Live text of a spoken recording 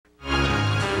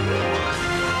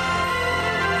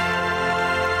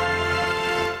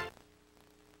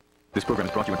This program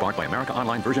is brought to you in part by America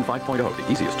Online version 5.0.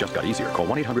 The easiest just got easier. Call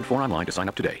 1-800-4online to sign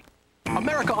up today.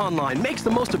 America Online makes the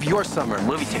most of your summer.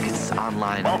 Movie tickets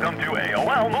online. Welcome to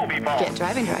AOL Movie Phone. Get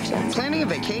driving directions. Planning a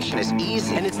vacation is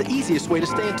easy. And it's the easiest way to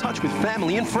stay in touch with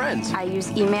family and friends. I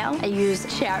use email. I use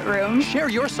chat room. Share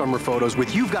your summer photos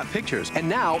with You've Got Pictures. And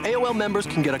now, AOL members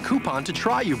can get a coupon to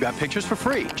try You've Got Pictures for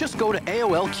free. Just go to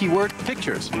AOL keyword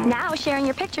Pictures. Now, sharing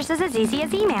your pictures is as easy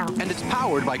as email. And it's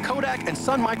powered by Kodak and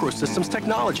Sun Microsystems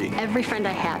technology. Every friend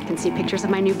I have can see pictures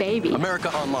of my new baby.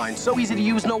 America Online. So easy to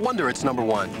use, no wonder it's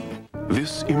 #1.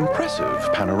 This impressive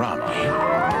panorama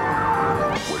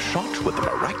was shot with the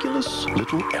miraculous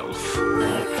little ELF.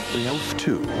 The ELF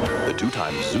 2, the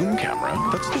 2x zoom camera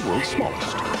that's the world's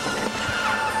smallest.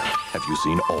 Have you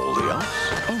seen all the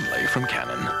ELFs? Only from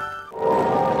Canon.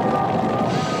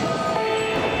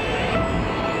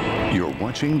 You're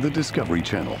watching the Discovery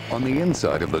Channel on the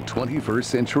inside of the 21st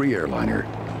Century Airliner.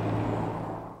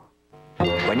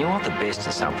 When you want the best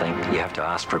of something, you have to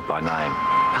ask for it by name.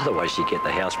 Otherwise, you get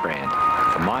the house brand.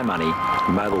 For my money,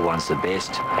 Mobil One's the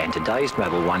best, and today's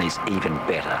Mobil One is even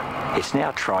better. It's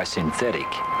now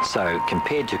tri-synthetic, so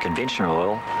compared to conventional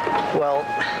oil, well,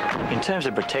 in terms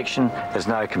of protection, there's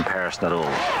no comparison at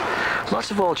all.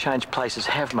 Lots of oil change places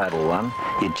have Mobil One.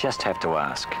 You just have to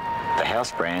ask. The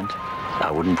house brand,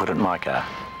 I wouldn't put it in my car.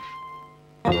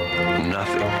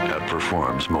 Nothing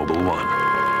outperforms Mobil One.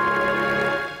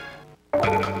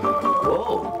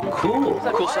 Whoa, cool.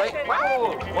 Cool site.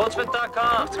 Wow.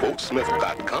 Quotesmith.com.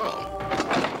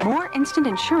 Quotesmith.com. More instant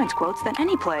insurance quotes than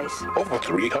any place. Over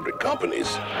 300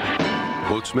 companies.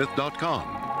 Quotesmith.com.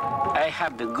 I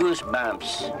have the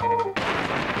goosebumps.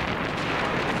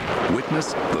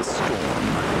 Witness the storm.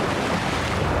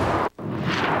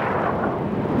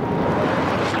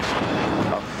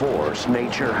 Force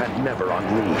nature had never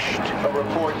unleashed. A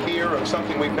report here of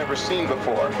something we've never seen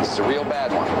before. This is a real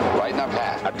bad one, right in our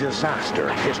path. A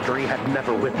disaster history had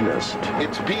never witnessed.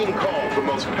 It's being called the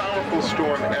most powerful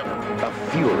storm ever. A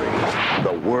fury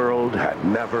the world had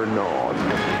never known.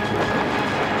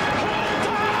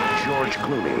 George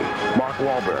Clooney, Mark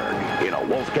Wahlberg, in a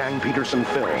Wolfgang Peterson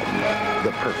film,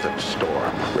 The Perfect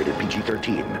Storm, rated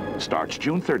PG-13, starts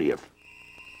June 30th.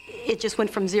 It just went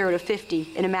from 0 to 50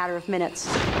 in a matter of minutes.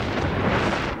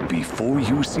 Before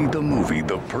you see the movie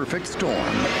The Perfect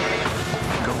Storm,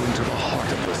 go into the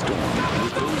heart of the storm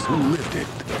with those who lived it.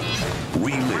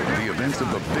 Relive the events of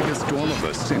the biggest storm of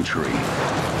the century.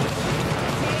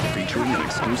 Featuring an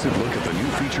exclusive look at the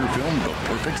new feature film The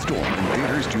Perfect Storm in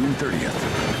theaters June 30th.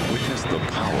 Witness the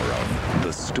power of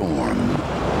the storm.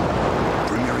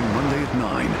 Premiering Monday at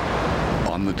 9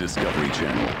 on the Discovery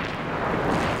Channel.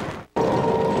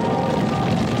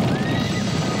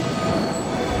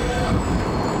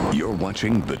 You're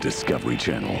watching the Discovery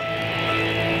Channel.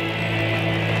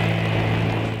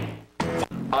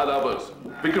 आदाबर्स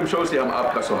Vikram show से हम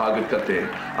आपका स्वागत करते हैं।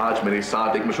 आज मेरे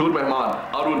साथ एक मशहूर मेहमान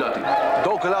अरुंधति।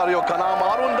 2 खिलाड़ियों का नाम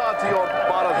अरुंधति और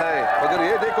भारत है। मगर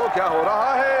ये देखो क्या हो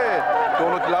रहा है।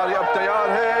 दोनों खिलाड़ी अब तैयार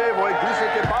है। वो एक दूसरे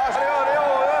के पास है। अरे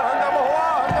हंगामा हुआ।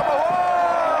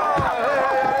 अरे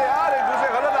यार एक दूसरे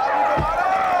गलत आदमी को मारा।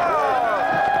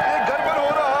 ये गड़बड़ हो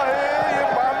रहा है। ये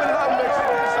मामला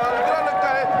मेक्सिको की सालगिरह लगता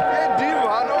है। ये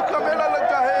दीवानों का मेला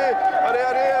लगता है। अरे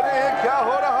क्या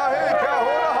हो रहा है।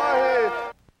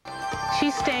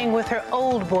 She's staying with her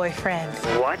old boyfriend.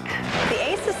 What? The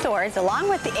Ace of Swords, along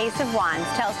with the Ace of Wands,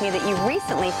 tells me that you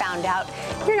recently found out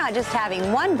you're not just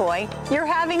having one boy, you're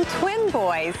having twin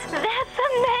boys. That's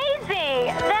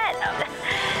amazing.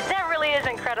 That really is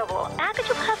incredible. How could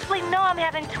you possibly know I'm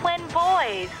having twin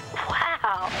boys?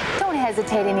 Wow. Don't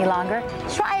hesitate any longer.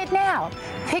 Try it now.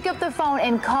 Pick up the phone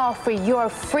and call for your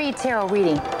free tarot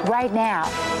reading right now.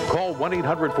 Call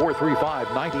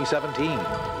 1-800-435-9017.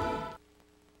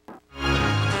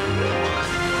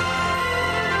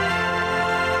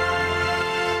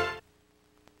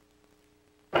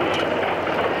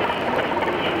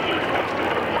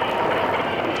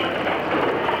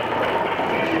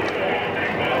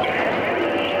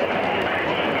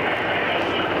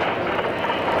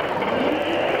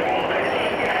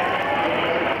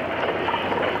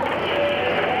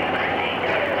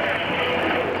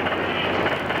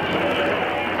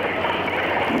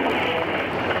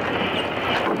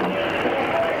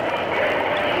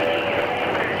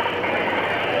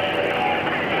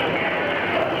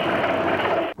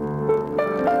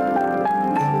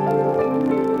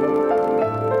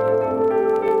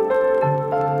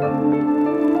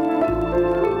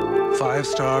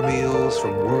 Five-star meals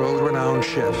from world-renowned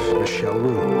chef Michelle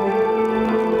Roux.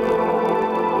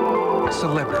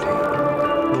 Celebrity,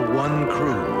 the one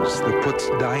cruise that puts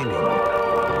dining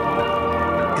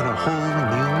in a whole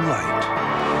new light.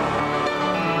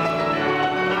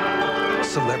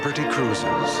 Celebrity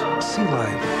cruises. See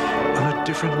life on a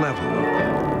different level.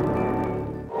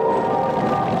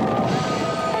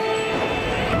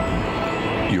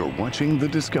 You're watching the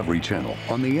Discovery Channel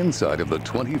on the inside of the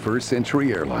 21st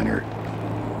Century Airliner.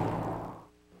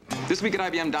 This week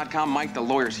at IBM.com, Mike, the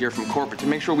lawyer's here from corporate to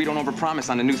make sure we don't overpromise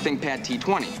on the new ThinkPad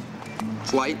T20.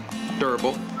 It's light,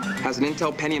 durable, has an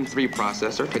Intel Pentium 3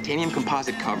 processor, titanium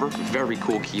composite cover, very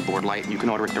cool keyboard light, and you can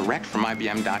order it direct from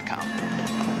IBM.com.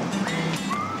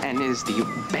 And is the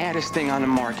baddest thing on the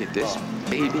market. This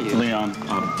baby is... Leon,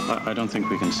 I don't think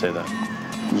we can say that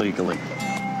legally.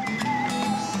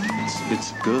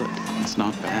 It's good. It's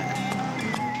not bad.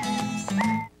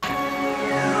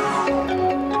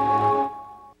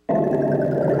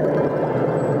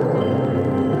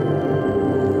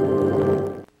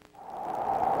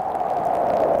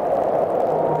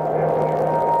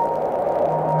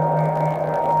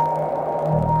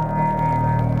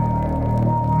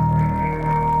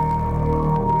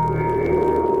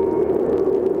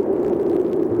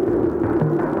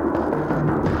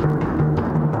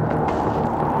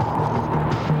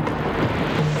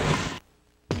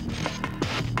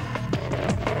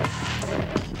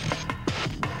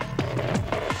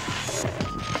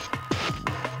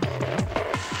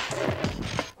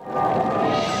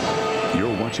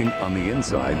 On the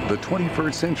inside, the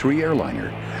 21st Century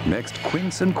Airliner. Next,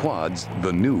 Quince and Quads,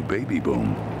 the new baby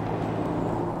boom.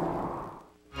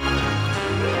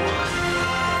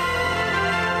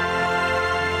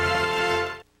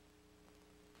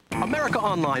 America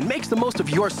Online makes the most of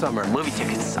your summer. Movie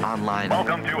tickets online.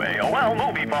 Welcome to AOL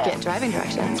Movie Phone. Get driving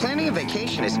directions. Planning a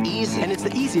vacation is easy. And it's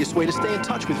the easiest way to stay in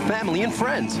touch with family and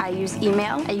friends. I use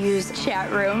email. I use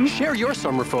chat room. Share your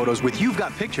summer photos with You've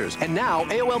Got Pictures. And now,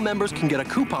 AOL members can get a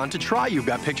coupon to try You've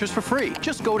Got Pictures for free.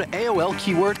 Just go to AOL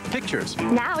keyword Pictures.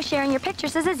 Now sharing your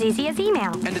pictures is as easy as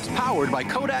email. And it's powered by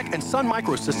Kodak and Sun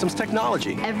Microsystems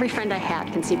technology. Every friend I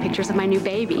had can see pictures of my new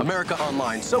baby. America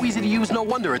Online, so easy to use, no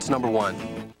wonder it's #1.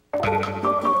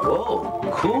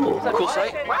 Whoa, cool. Is that a cool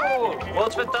site? Wow.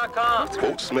 Quotesmith.com.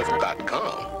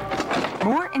 Quotesmith.com.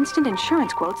 More instant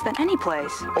insurance quotes than any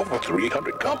place. Over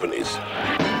 300 companies.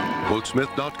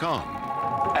 Quotesmith.com.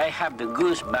 I have the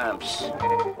goosebumps.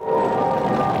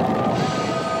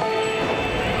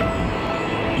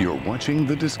 You're watching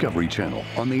the Discovery Channel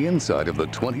on the inside of the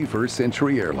 21st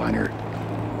Century Airliner.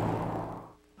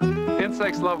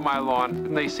 Insects love my lawn,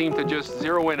 and they seem to just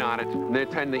zero in on it, and they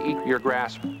tend to eat your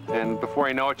grass. And before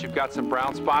you know it, you've got some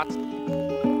brown spots.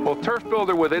 Well, Turf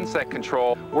Builder with insect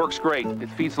control works great. It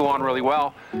feeds the lawn really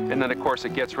well, and then, of course,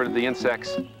 it gets rid of the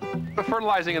insects. But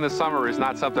fertilizing in the summer is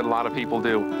not something a lot of people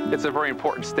do. It's a very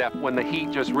important step when the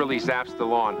heat just really zaps the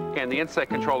lawn. And the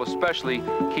insect control especially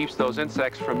keeps those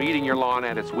insects from eating your lawn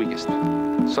at its weakest.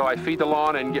 So I feed the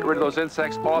lawn and get rid of those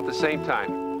insects all at the same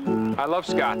time. I love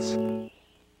Scott's.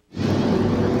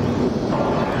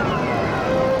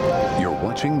 You're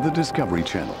watching the Discovery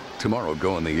Channel. Tomorrow,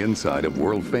 go on the inside of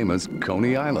world-famous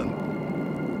Coney Island.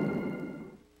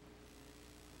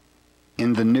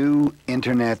 In the new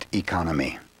internet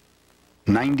economy,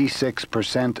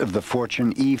 96% of the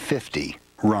Fortune E50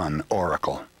 run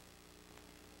Oracle.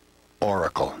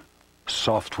 Oracle.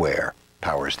 Software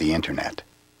powers the internet.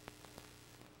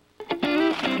 2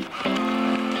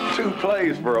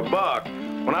 plays for $1.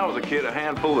 When I was a kid, a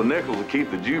handful of nickels would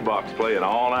keep the jukebox playing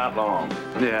all night long.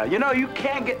 Yeah, you know, you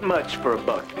can't get much for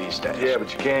 $1 these days. Yeah,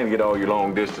 but you can get all your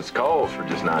long-distance calls for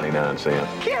just 99 cents.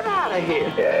 Get out of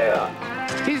here. Yeah.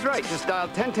 He's right. Just dial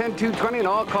 1010-220 and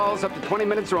all calls up to 20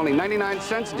 minutes are only 99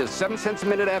 cents and just 7 cents a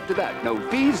minute after that. No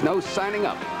fees, no signing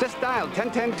up. Just dial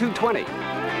 1010-220.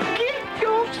 Get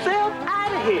yourself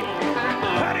out of here.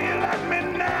 How do you like me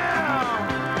now?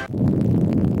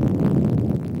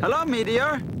 Hello,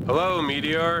 Meteor. Hello,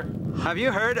 Meteor. Have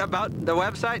you heard about the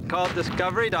website called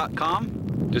Discovery.com?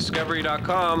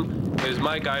 Discovery.com is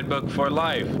my guidebook for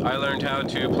life. I learned how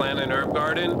to plant an herb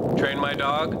garden, train my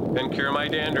dog, and cure my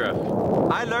dandruff.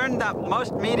 I learned that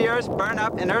most meteors burn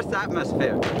up in Earth's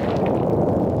atmosphere.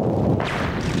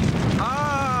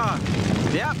 Ah!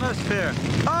 The atmosphere!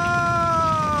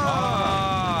 Ah!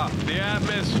 Ah! The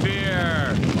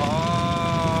atmosphere!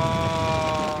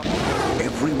 Ah!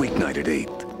 Every weeknight at 8,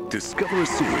 discover a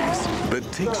series that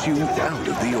takes you out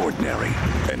of the ordinary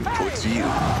and puts you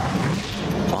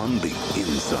on the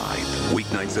inside.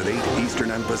 Weeknights at 8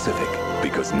 Eastern and Pacific,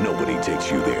 because nobody takes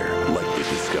you there like the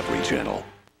Discovery Channel.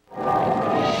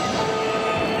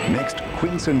 Next,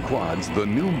 Quince and Quads, the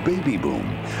new baby boom,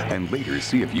 and later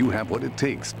see if you have what it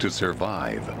takes to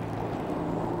survive.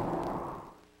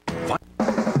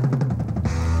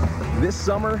 This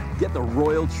summer, get the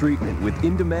royal treatment with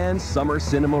In-Demand Summer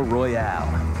Cinema Royale.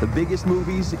 The biggest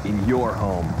movies in your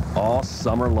home, all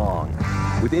summer long.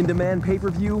 With In-Demand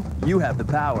pay-per-view, you have the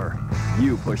power.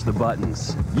 You push the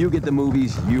buttons. You get the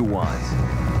movies you want.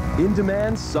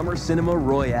 In-Demand Summer Cinema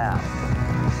Royale.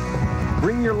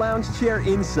 Bring your lounge chair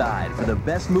inside for the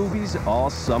best movies all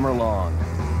summer long.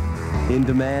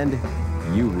 In-Demand,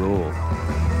 you rule.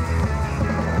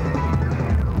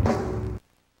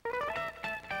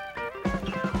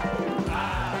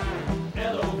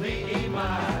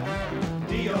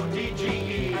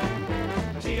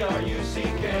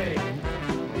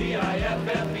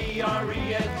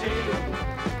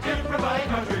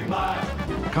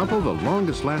 Couple the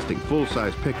longest-lasting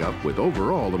full-size pickup with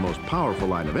overall the most powerful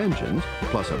line of engines,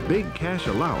 plus a big cash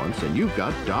allowance, and you've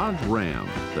got Dodge Ram,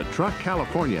 the truck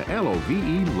California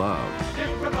LOVE loves.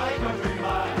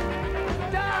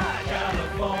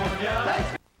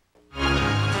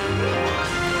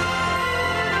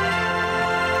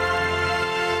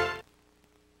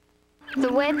 The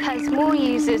web has more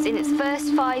users in its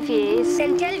first 5 years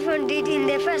than telephone did in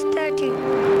their first 30.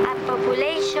 A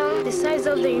population the size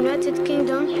of the United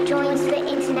Kingdom joins the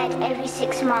internet every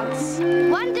 6 months.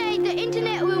 One day the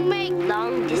internet will make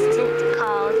long-distance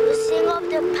calls the thing of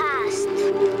the past.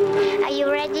 Are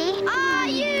you ready? Are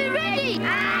you ready?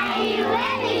 Are you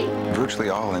ready? Virtually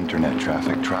all internet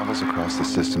traffic travels across the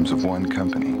systems of one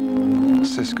company,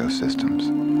 Cisco Systems,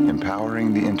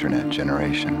 empowering the internet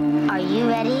generation. Are you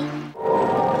ready?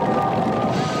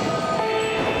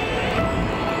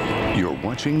 You're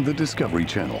watching the Discovery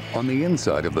Channel on the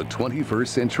inside of the 21st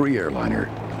Century Airliner.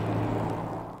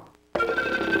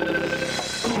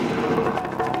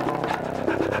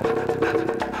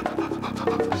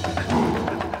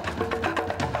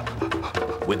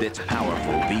 With its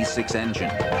powerful V6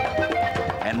 engine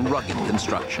and rugged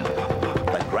construction,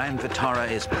 the Grand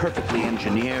Vitara is perfectly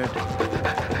engineered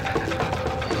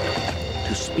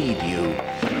to speed you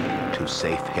to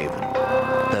safe haven.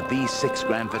 The V6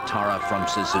 Grand Vitara from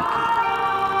Suzuki.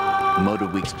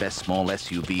 MotorWeek's best small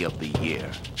SUV of the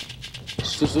year.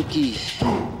 Suzuki.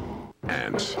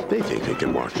 Ants. They think they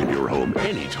can watch in your home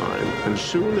anytime, and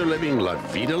soon they're living La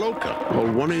Vida Loca. Call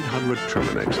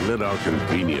 1-800-Terminex and let our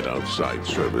convenient outside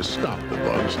service stop the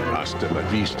bugs. Hasta la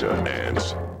vista,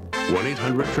 ants.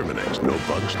 1-800-Terminex. No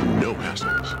bugs, no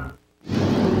hassles.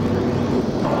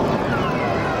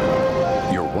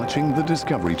 Watching the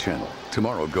Discovery Channel.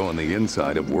 Tomorrow, go on the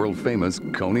inside of world-famous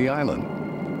Coney Island.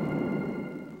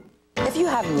 If you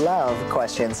have love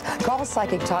questions, call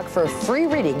Psychic Talk for a free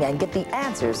reading and get the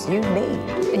answers you need.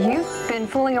 You've been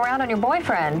fooling around on your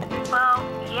boyfriend. Well,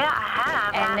 yeah, I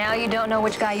have. And now you don't know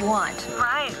which guy you want.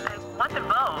 Right. I want them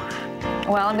both.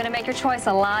 Well, I'm going to make your choice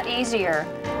a lot easier.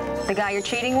 The guy you're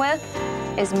cheating with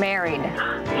is married.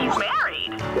 He's married?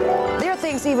 There are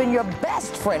things even your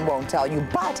best friend won't tell you,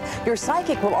 but your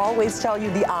psychic will always tell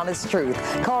you the honest truth.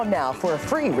 Call now for a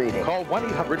free reading. Call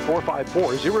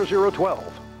 1-800-454-0012.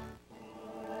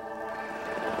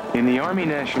 In the Army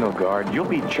National Guard, you'll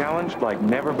be challenged like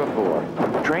never before.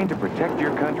 Trained to protect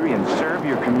your country and serve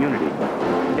your community.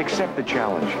 Accept the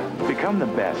challenge. Become the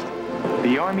best.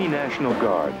 The Army National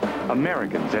Guard.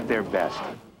 Americans at their best.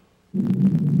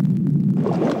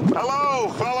 Hello,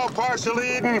 fellow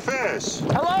partially eating fish.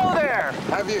 Hello there.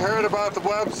 Have you heard about the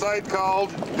website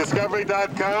called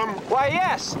Discovery.com? Why,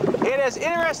 yes. It has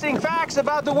interesting facts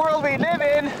about the world we live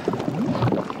in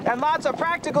and lots of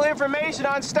practical information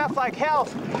on stuff like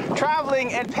health,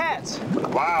 traveling, and pets.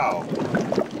 Wow.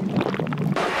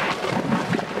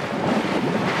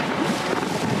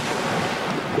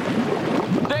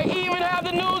 They even have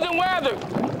the news and weather.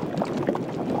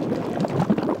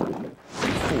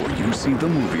 You see the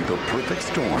movie The Perfect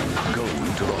Storm. Go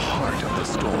into the heart of the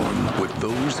storm with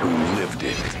those who lived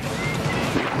it.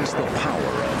 Witness the power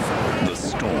of the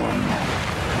storm.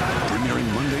 Premiering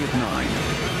Monday at 9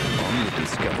 on the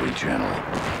Discovery Channel.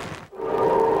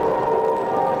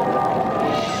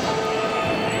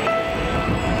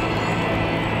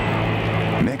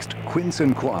 Next, Quince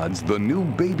and Quad's The New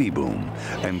Baby Boom.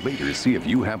 And later, see if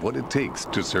you have what it takes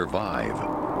to survive.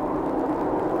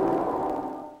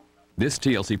 This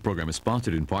TLC program is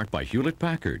sponsored in part by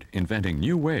Hewlett-Packard, inventing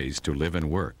new ways to live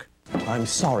and work. I'm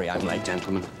sorry I'm late,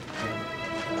 gentlemen.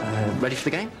 Ready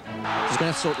for the game? Just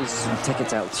going to sort these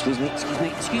tickets out. Excuse me,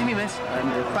 miss.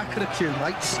 And back of the queue,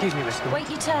 right? Excuse me, miss. Wait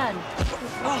your turn.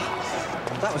 Oh,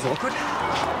 that was awkward.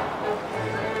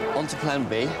 On to plan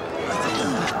B.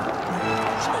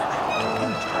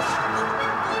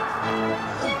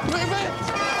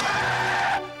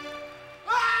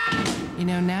 You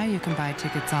know, now you can buy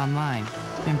tickets online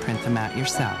and print them out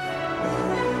yourself.